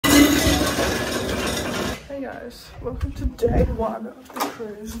Hey guys, welcome to day one of the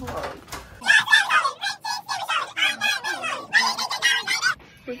cruise vlog.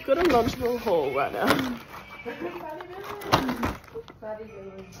 We've got a lunchable haul right now.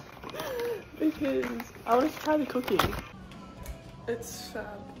 Because I wanted to try the cooking. It's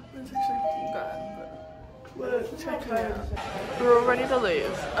it's actually bad, but we're checking it out. We're all ready to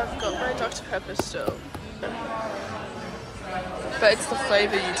leave. I've got my Dr. Pepper still. But it's the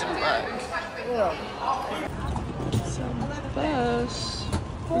flavour you didn't like. Yeah. Some bus.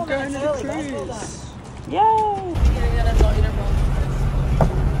 We're going to the cruise. Yay!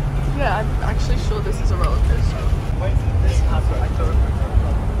 Yeah, I'm actually sure this is a roller coaster. Wait, this is not what I thought.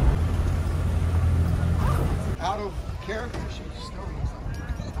 Out of character, she's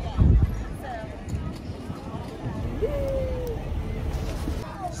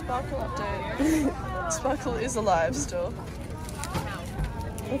Sparkle update. Sparkle is alive still.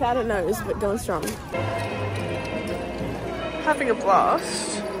 Without a nose, but going strong. Having a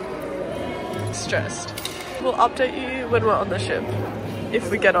blast. Stressed. We'll update you when we're on the ship. If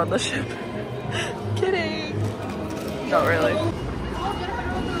we get on the ship. Kidding. Not really. We're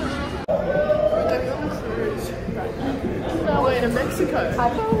going on a cruise right now. Now we're in Mexico.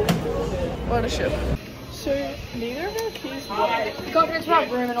 We're on a ship. So neither of our keys work. Got into our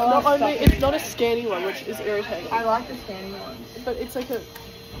room and all Not that only, stuff. it's not a scanning one, which is irritating. I like the scanning ones. But it's like a,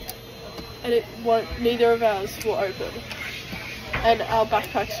 and it won't, neither of ours will open. And our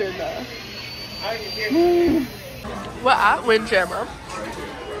backpacks are in there. We're at Windjammer.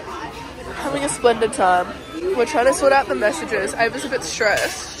 Having a splendid time. We're trying to sort out the messages. Ava's a bit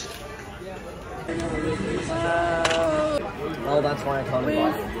stressed. Oh, that's why I can't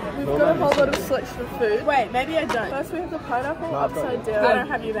We've got a whole lot of selection of food. Wait, maybe I don't. First we have the pineapple No, I've got upside it. down. I don't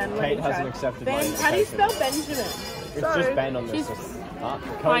have you, Ben. Let Kate me hasn't try. accepted Ben, my how do you invitation. spell Benjamin? It's Sorry. just Ben on this. She's-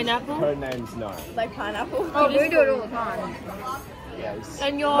 Pineapple? Code name's no. Like pineapple? Oh, we do it all the time. Yes.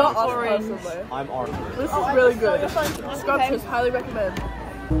 And you're Not us orange. personally. I'm orange. This is really good. Scrumptious, highly recommend.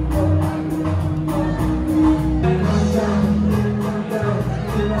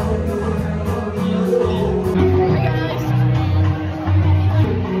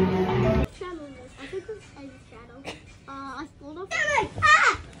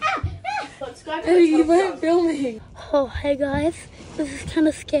 You weren't filming. Oh, hey guys, this is kind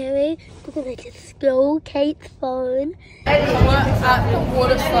of scary because I just stole Kate's phone. We're at the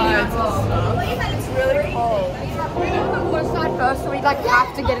water slides and stuff. It's really cold. We went on the water slide first, so we like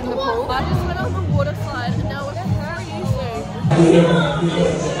have to get in the pool. I just went on the water slide and now we're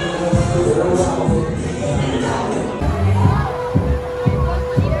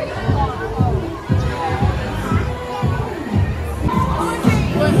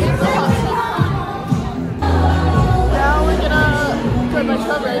my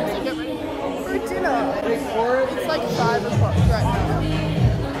strawberries and get ready for dinner. It's like 5 o'clock right now.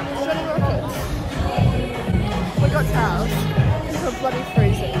 Shutting rockets. We got towels. We're bloody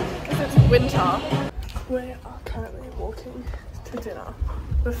freezing because it's winter. We are currently walking to dinner.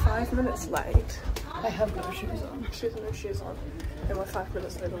 We're 5 minutes late. I have no shoes on. She has no shoes on. And we're 5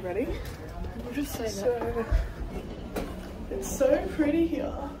 minutes late already. We'll just say that. It's so pretty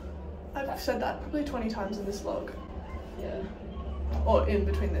here. I've said that probably 20 times in this vlog. Yeah. Or in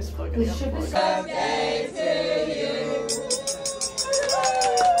between this vlog and the other vlog. Birthday to you.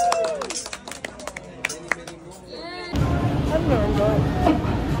 I don't know.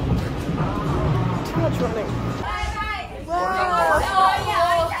 Too much running.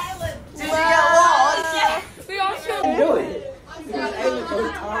 Did you get lost? Yeah. We all should. Really?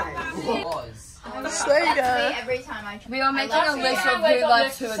 Every time we are making a list of who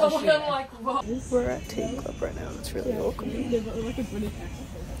likes who at the shoot. We're at Teen Club right now. It's really awkward.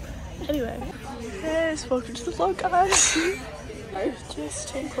 Anyway, yes, welcome to the vlog, guys. Just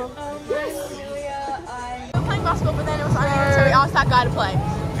Teen Club. We were playing basketball, but then it was uneven, so we asked that guy to play,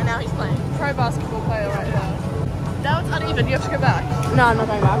 and now he's playing. Pro basketball player right now. Now it's uneven. You have to go back. No, I'm not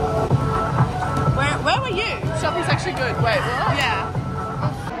going back. Where were you? Something's actually good. Wait, what? Yeah.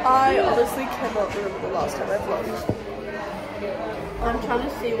 I honestly cannot remember the last time I vlogged. I'm trying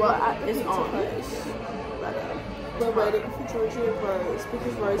to see what is on. We're waiting for Georgie and Rose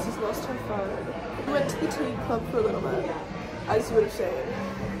because Rose has lost her phone. We went to the tea club for a little bit, as you would have seen.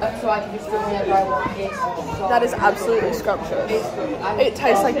 So I can just do whatever I want. That is absolutely scrumptious. It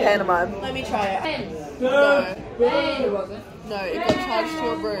tastes like pantomime. Let me try it. No. It wasn't. No, it got charged to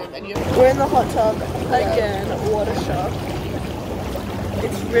your room and you. We're in the hot tub again, water shock.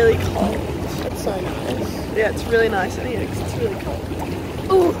 It's really cold. It's so nice. Yeah, it's really nice in here because it's really cold.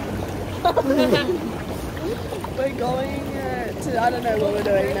 Ooh! We're going at I don't know what we're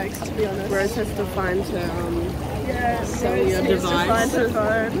doing next, to be honest. Rose has to find her cellular device. Find her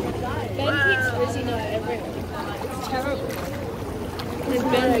phone. Ben keeps busy now everyone. It's terrible.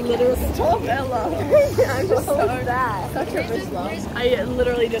 Ben literally stop Ella. I'm just so bad. Such a bitch. I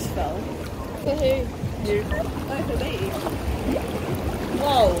literally just fell. For who? You. Oh, for me.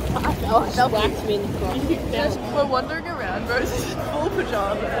 Whoa! I fell. Whacked me in the front. We're wandering around. Rose is in full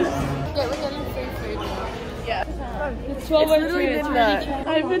pajamas. Yeah, we're getting free food now. Yeah. It's 12:02. midnight.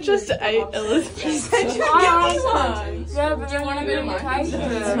 I just ate Ella's percentage. Yeah, but do you want to be my It's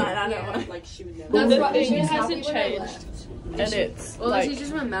fine, I don't want. Like she would never. The thing hasn't changed. And it's like she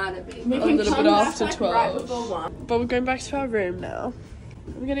just went mad at me. a little bit after 12. But we're going back to our room now.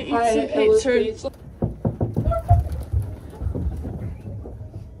 We're gonna eat some pizza.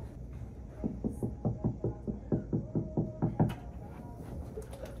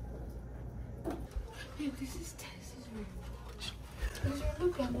 This is Tess's room. Because remember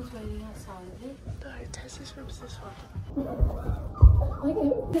Grandma's waiting outside of it? No, Tess's room's this one.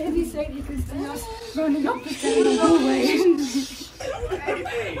 Like, have you seen it? Because the house running up and down the hallway.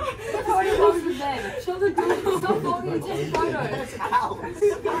 That's how he holds the bed. Shut the door. Stop holding and take photos.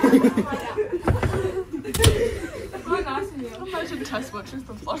 How nice of you. Imagine Tess watches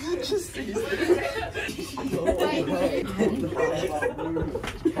the vlog and just sees this.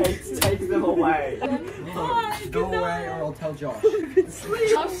 Take them away. Go away or I'll tell Josh.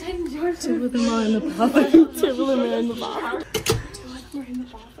 I'll send George. Two of them are in the bathroom. Two of them are in the bathroom.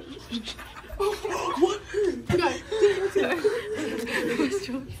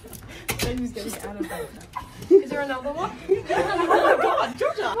 Is there another one? Oh my god,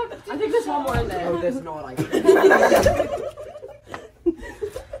 Georgia! I think there's one more in there. Oh, there's not.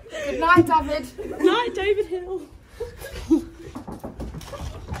 Good night, David. Night, David Hill.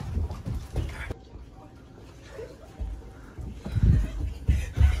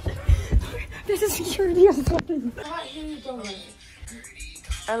 There's a security or something.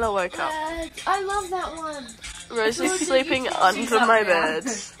 Ella woke up. I love that one. Rose is sleeping under my bed.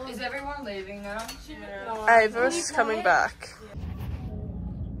 Is everyone leaving now? Ava's is coming back.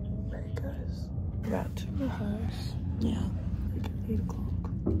 There it goes. We're about to rehearse. Yeah. Like 8 o'clock.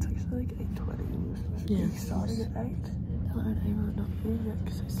 It's actually like 8:20. We're supposed to be starting at 8. Ella and Ava are not here yet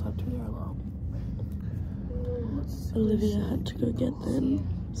because they slept with their alarm. Olivia had to go get them,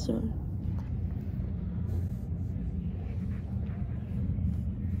 so.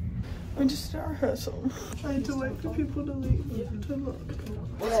 We're just at rehearsal. Trying to wait for people to leave to look.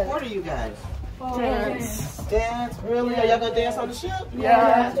 What sport are you guys? Dance. Dance? Really? Are y'all gonna dance on the ship?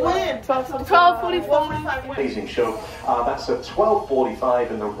 Yeah. When? 12:45. Amazing show. That's at 12:45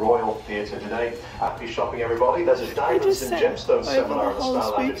 in the Royal Theatre today. Happy shopping, everybody. There's a Diamonds and Gemstones seminar at the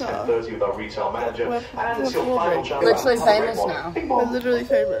Starland at 10:30 with our retail manager. And it's your final chance. Literally famous now. We're literally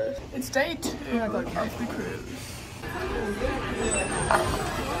famous. It's day 2 of the cruise.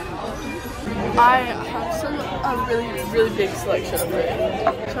 I have a really big selection of food.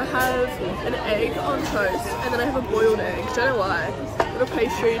 So I have an egg on toast, and then I have a boiled egg. Don't know why. A little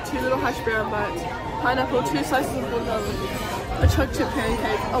pastry, 2 little hash brown bites, pineapple, 2 slices of watermelon, a chocolate chip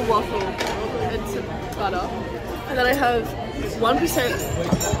pancake, a waffle, and some butter. And then I have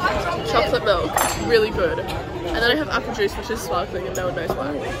 1% chocolate milk, really good. And then I have apple juice, which is sparkling, and no one knows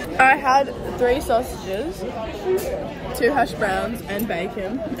why. I had 3 sausages, 2 hash browns, and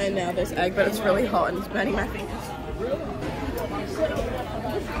bacon, and now there's egg, but it's really hot and it's burning my fingers.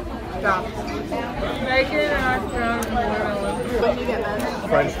 Bacon and hash browns and watermelon. What did you get, man?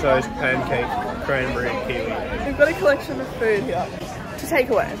 French toast, pancake, cranberry, kiwi. We've got a collection of food here to take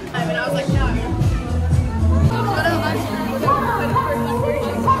away. I mean, I was like, no.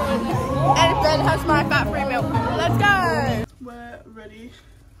 And Ben has my fat-free milk. Let's go! We're ready.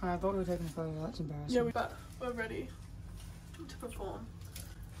 I thought we were taking a photo. That's embarrassing. Yeah, we're ready to perform.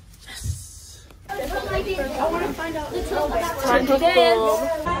 Yes! I want to find out the truth about Time to perform.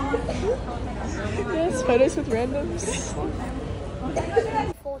 Yes, photos with randoms.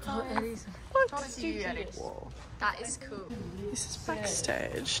 4 times. What? Whoa. That is cool. This is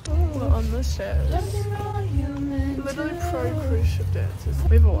backstage. We're on the stairs. Literally pro cruise ship dancers.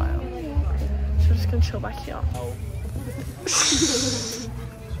 We have a while. So we're just gonna chill back here.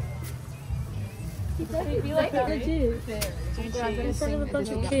 Be like that. They do. In front of a bunch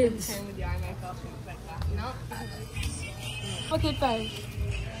of kids. Okay, bye.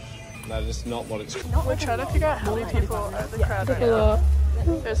 That is not what it's. We're trying to figure out how many people are at the crowd right now.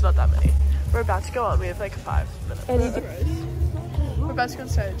 There's not that many. We're about to go on. We have like 5 minutes. We're about to go on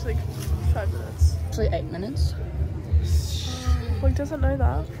stage. Like 5 minutes. Actually 8 minutes. Like doesn't know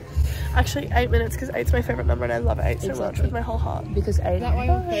that. Actually 8 minutes because 8's my favourite number and I love 8 so much with my whole heart. Because 8 is my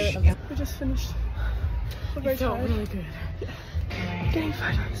favorite number. We just finished. We're very tired. Really good. Yeah. Getting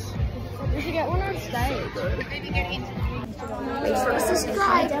photos. We should get one on stage.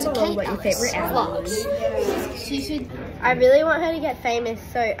 Subscribe to Kate Vlogs. She should. I really want her to get famous,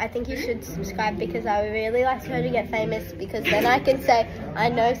 so I think you should subscribe because I would really like her to get famous because then I can say I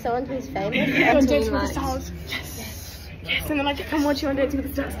know someone who's famous. On Dancing with the Stars. Yes. Yes. And then I can come watch you on Dancing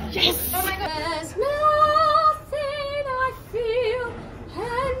with the Stars. Yes. Oh my God. There's nothing I feel,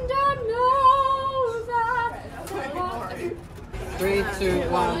 and I know that. 3, 2,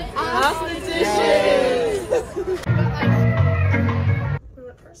 1. After the dishes. We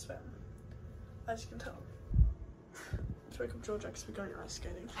went for a swim, as you can tell. So wake up Georgia because we're going ice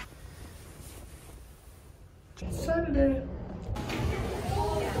skating. Saturday.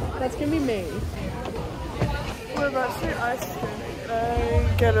 That's gonna be me. We're about to do ice skating and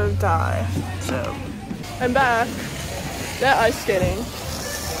I'm gonna die. So I'm back. They're ice skating.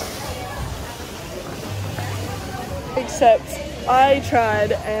 Except I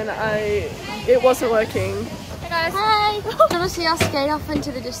tried and it wasn't working. Hey guys. Hi. Do you want to see us skate off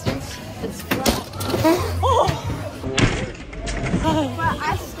into the distance? It's flat. We're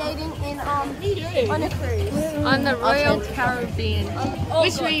ice skating in on a cruise. On the Royal Caribbean,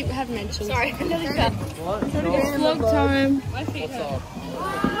 which we have mentioned. Sorry. It's vlog time. My feet hurt.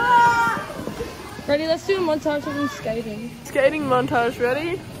 Ready? Let's do a montage of them skating. Skating montage,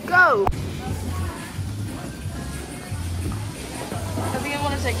 ready? Go! I think I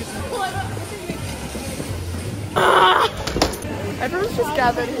want to take this one. Everyone's just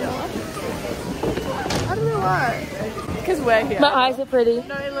gathered here. I don't know why. Because we're here. My eyes are pretty.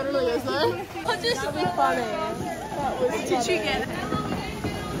 No, it literally is though. That'd be funny. That was Did you get it?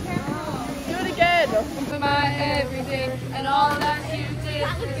 Do it again. For my everything and all that you did.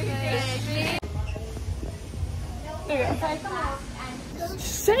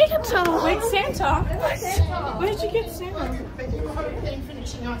 Santa! Wait, Santa? Where did you get Santa?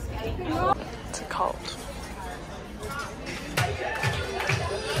 It's a cult.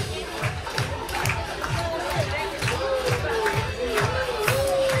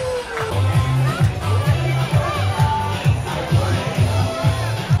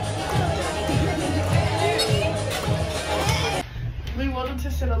 We wanted to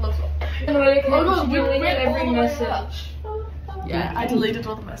send a love. Oh, we delete every message. Yeah, I deleted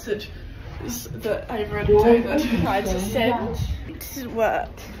all the messages that I read and tried to send. It didn't work.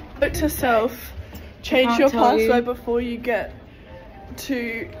 Note to self, change your password before you get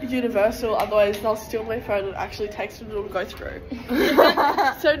to Universal, otherwise they'll steal my phone and actually text and it'll go through.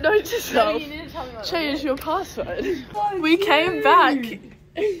 So note to self, change your password. We came back.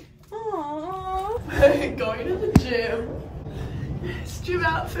 Aww. Going to the gym. Gym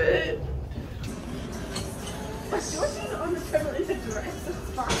outfit. Georgie's on the table is a dress.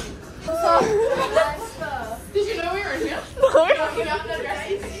 It's fine. Did you know we were in here? No. You got the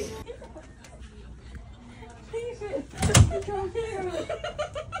dress.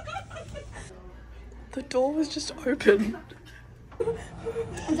 The door was just open.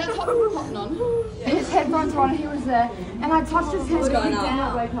 Is that top cotton on? Yeah. His headphones were on, he was there, and I touched his head and he did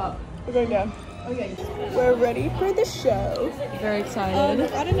not wake up. We're going down. Okay. We're ready for the show. Very excited.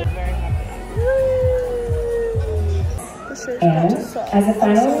 I don't know. Very happy. The show's And, about to start. as a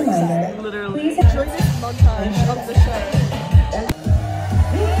final reminder, Literally. please Enjoy this montage of the show.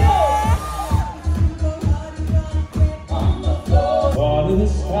 Fall in the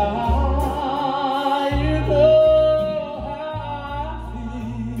sky, you know how I feel.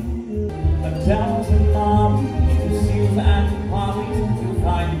 1,000 armies, seals and pollies, to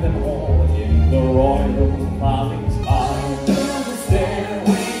find them all in the royal follies. On the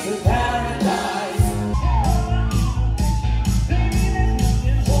stairway to paradise.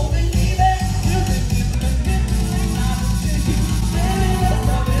 Holding me back,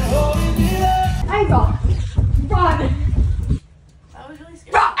 Hey, God. Run! That was really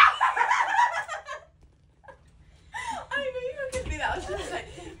scary. I knew you were gonna be that. I was just like,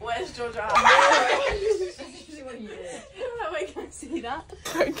 where's Georgia? Wait, can I see that?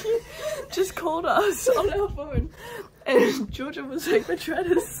 Frankie just called us on our phone and Georgia was like, we're trying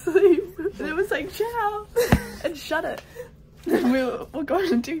to sleep. And it was like, ciao, and shut it. And we're going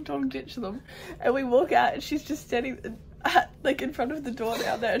to ding dong ditch them. And we walk out and she's just standing like in front of the door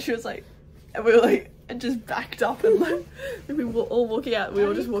down there and she was like, and we were like, and just backed up and like we were all walking out, we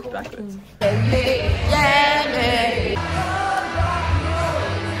all just walked backwards.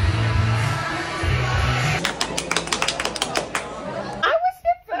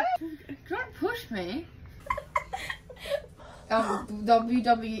 Don't push me.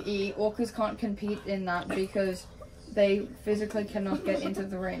 WWE, orcas can't compete in that because they physically cannot get into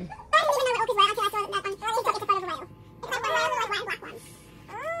the ring.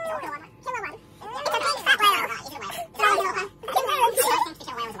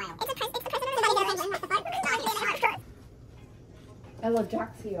 Ella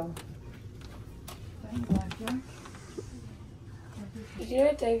Jack's here. Did you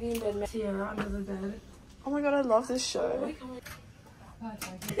know Davey and Ben met Sierra under the bed? Oh my god, I love this show.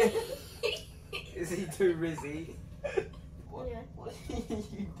 Is he too busy? What are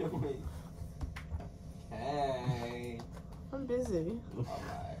you doing? Hey. I'm busy.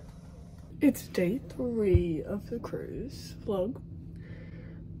 Alright. It's day 3 of the cruise vlog.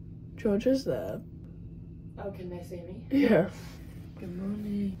 Georgia's there. Oh, can they see me? Yeah. Good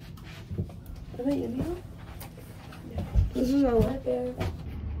morning. Are they in here? Yeah. This is our light there.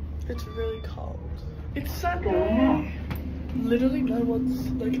 It's really cold. It's Sunday. Literally no one's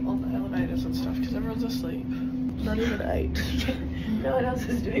like on the elevators and stuff because everyone's asleep. Not even 8. No one else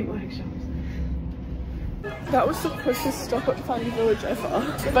is doing workshops. That was the quickest stop at Funny Village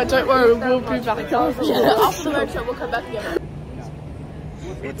ever. But don't worry, we'll be back after. Yeah, after the workshop we'll come back together.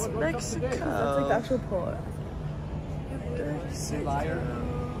 It's Mexico. That's like the actual port.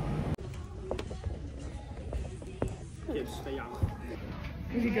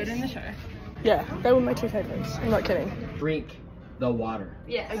 Is he good in the show? Yeah, they were my 2 favorites. I'm not kidding. Drink the water.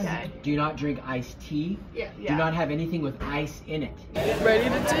 Yeah. Okay. Do not drink iced tea. Yeah. Do not have anything with ice in it. Ready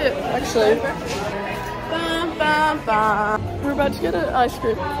to dip, actually. Bam, bam, bam. We're about to get an ice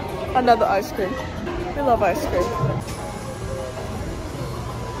cream. Another ice cream. We love ice cream.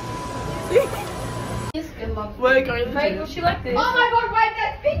 We're going to Wait, will she like this? Oh my god, wait,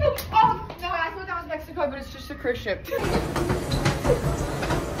 that's people! Oh, no, I thought that was Mexico, but it's just a cruise ship. This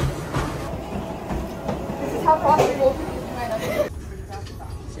is how fast we walk into the tomato.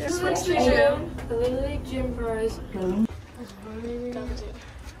 Yes, what's the gym? The Little League gym pros.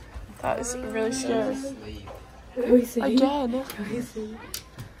 That is really scary. Can we see? Again. Can we see?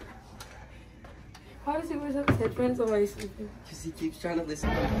 Why does he always have his headphones on while he's sleeping? Because he keeps trying to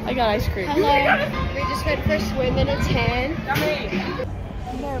listen. I got ice cream. Hello. We just went for a swim in a tan.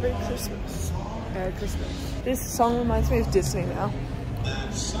 Merry Christmas. Merry Christmas. This song reminds me of Disney now.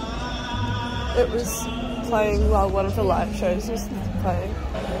 It was playing while one of the live shows was playing.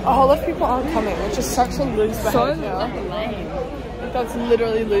 A whole lot of people aren't coming, which is such a loose behaviour. That's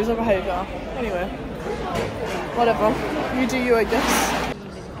literally loser behaviour. Anyway, whatever. You do you, I guess.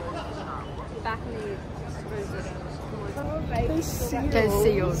 There's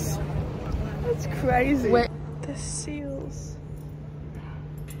seals. That's crazy. There's seals.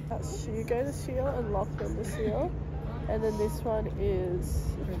 That's Hugo the seal and Lachlan the seal. And then this one is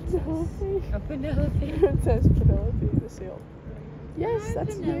Penelope. A Penelope. It says Penelope the seal. Yes,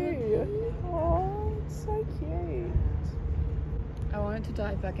 that's you. Oh, it's so cute. I wanted to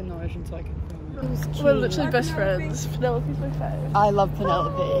dive back in the ocean so I could film it. We're literally best friends. Penelope's my fave. I love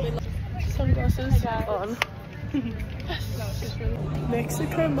Penelope. Sunglasses on.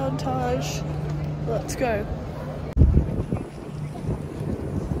 Mexico montage. Let's go.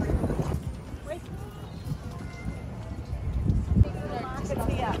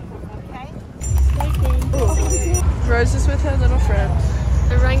 Rose is with her little friend.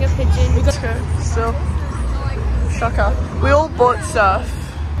 Oranga pigeon. Let's go. Still. Shocker. We all bought stuff.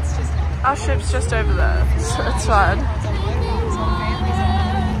 Our ship's just over there, so it's fine.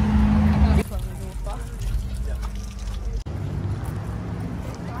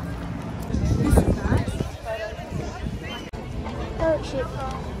 Pirate ship.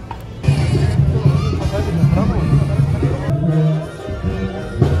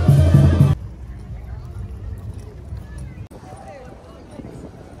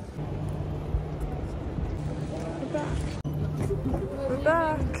 We're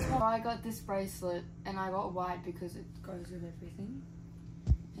back. I got this bracelet and I got white because it goes with everything.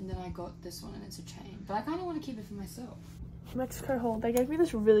 And then I got this one and it's a chain. But I kind of want to keep it for myself. Mexico haul. They gave me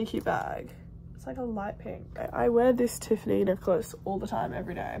this really cute bag. It's like a light pink. I wear this Tiffany necklace all the time,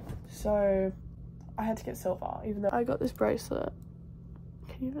 every day. So I had to get silver, even though I got this bracelet.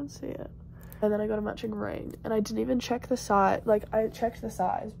 Can you even see it? And then I got a matching ring. And I didn't even check the size. Like, I checked the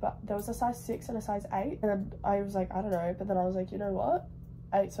size, but there was a size 6 and a size 8. And then I was like, I don't know. But then I was like, you know what?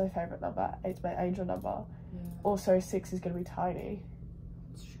 8's my favourite number. 8's my angel number. Yeah. Also, 6 is going to be tiny.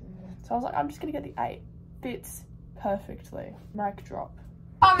 That's true. So I was like, I'm just going to get the 8. Fits perfectly. Mic drop.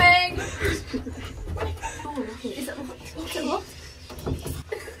 Coming! Is it locked?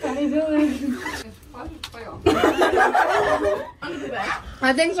 How are you doing?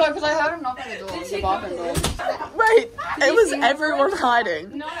 I think so, because I heard him knock on the door. The bathroom door. Wait, it was everyone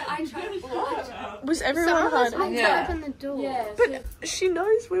hiding. No, I tried to watch. Was everyone hiding? Yeah. Open the door. Yes. But she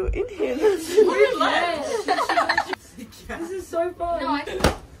knows we were in here. This is so fun. No, I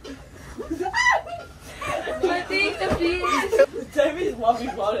think the bees. Davy's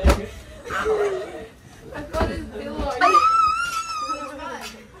loving running. I've got his pillow.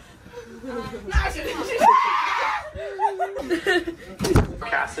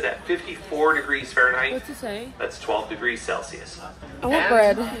 Forecasted at 54 degrees Fahrenheit. What's it say? That's 12 degrees Celsius. I want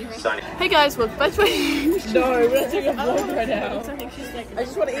bread. Sunny. Hey guys, we're back to No, we're not doing a vlog right now. I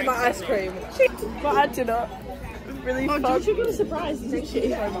just want to eat my ice cream. But I had dinner. Really fun. Georgia got a surprise, didn't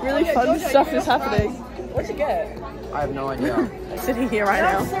she? Really fun stuff is happening. What'd you get? I have no idea. Sitting here right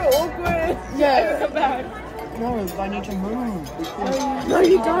now. So awkward. Yeah. Come back. No, I need to move. No,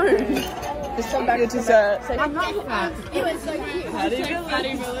 you don't. Just come back. Your dessert. I'm not fat. You were so cute.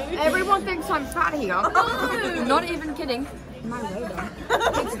 Patty Billy. Everyone thinks I'm fat here. Not even kidding. My radar.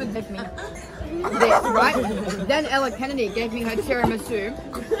 It's with me. This, right? Then Ella Kennedy gave me her tiramisu.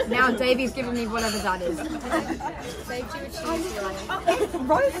 Now Davey's giving me whatever that is. Saved you a cheese roll.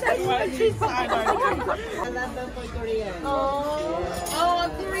 Rose said what? She's fine. Oh, a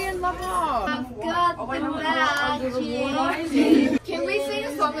Korean lover. I've got the magic. Can we sing a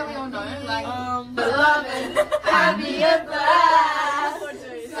song that we all know? Like, Loving, happy at last.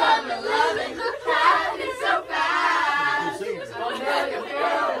 Summer loving, happy so fast. I met a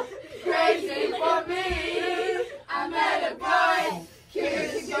girl, crazy for me. I met a boy,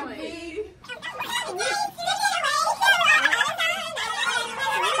 curious for me.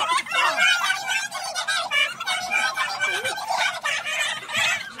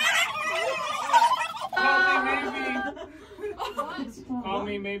 Call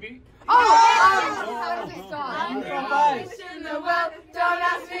me maybe. how does it start? In the world, don't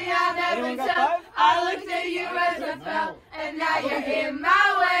ask me, I never tell. I looked at you as I fell, and now you're in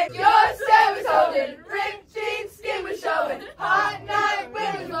my way. Your step was holding, ripped jeans, skin was showing, hot night,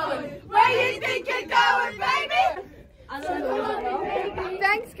 wind was blowing. Where you think you're going, baby?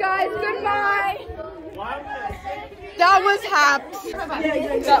 Thanks, guys. Goodbye. That was haps.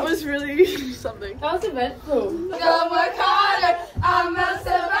 That was really something. That was eventful. Don't work harder, I'm a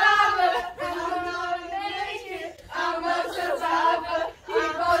survivor. I'm not a naked, I'm a survivor.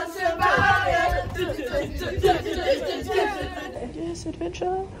 Keep on surviving. Yes,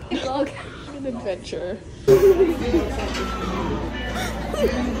 adventure. Vlog. An adventure. You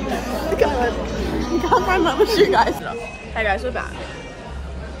can't find my shoe, guys. Hey guys, we're back.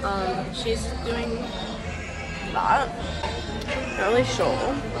 She's doing that. Not really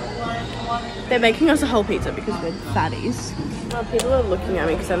sure. They're making us a whole pizza because we're fatties. Well, people are looking at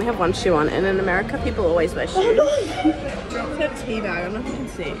me because I only have one shoe on, and in America, people always wear shoes. It's a tea bag. I don't know if you can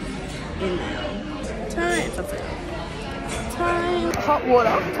see in there. Time. That's it. Time. Hot water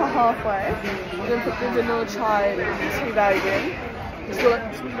to halfway. Then put the vanilla chai tea bag in. Swirl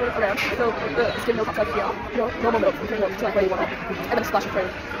it around. Fill the skim milk outside here. Normal milk. To like where you want it. And then a splash of cream.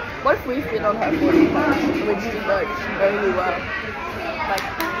 What if we fit on her 40 pounds and we just didn't know really well? Like,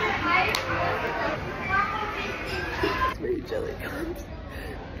 three jelly guns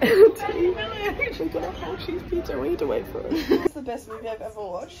and a tea. We've got a whole cheese pizza. We need to wait for it. It's the best movie I've ever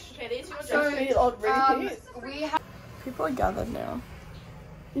watched. So, on repeat. People are gathered now.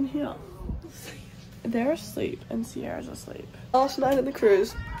 In here. They're asleep and Sierra's asleep. Last night at the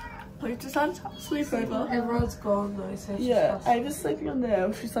cruise, we just had a sleepover. Everyone's gone though, so Yeah, Ava's sleeping on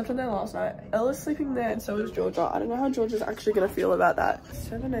there. She slept on there last night. Ella's sleeping there and so is Georgia. I don't know how Georgia's actually going to feel about that.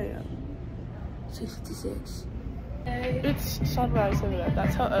 7 a.m. 6:56. It's sunrise over there.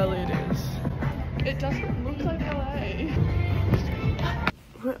 That's how early it is. It doesn't look like LA.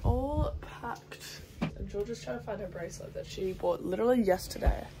 We're all packed. And Georgia's trying to find her bracelet that she bought literally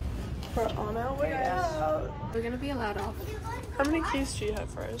yesterday. We're on our way out. We're gonna be allowed off. How many keys do you have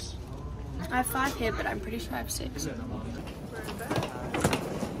for us? I have 5 here, but I'm pretty sure I have 6.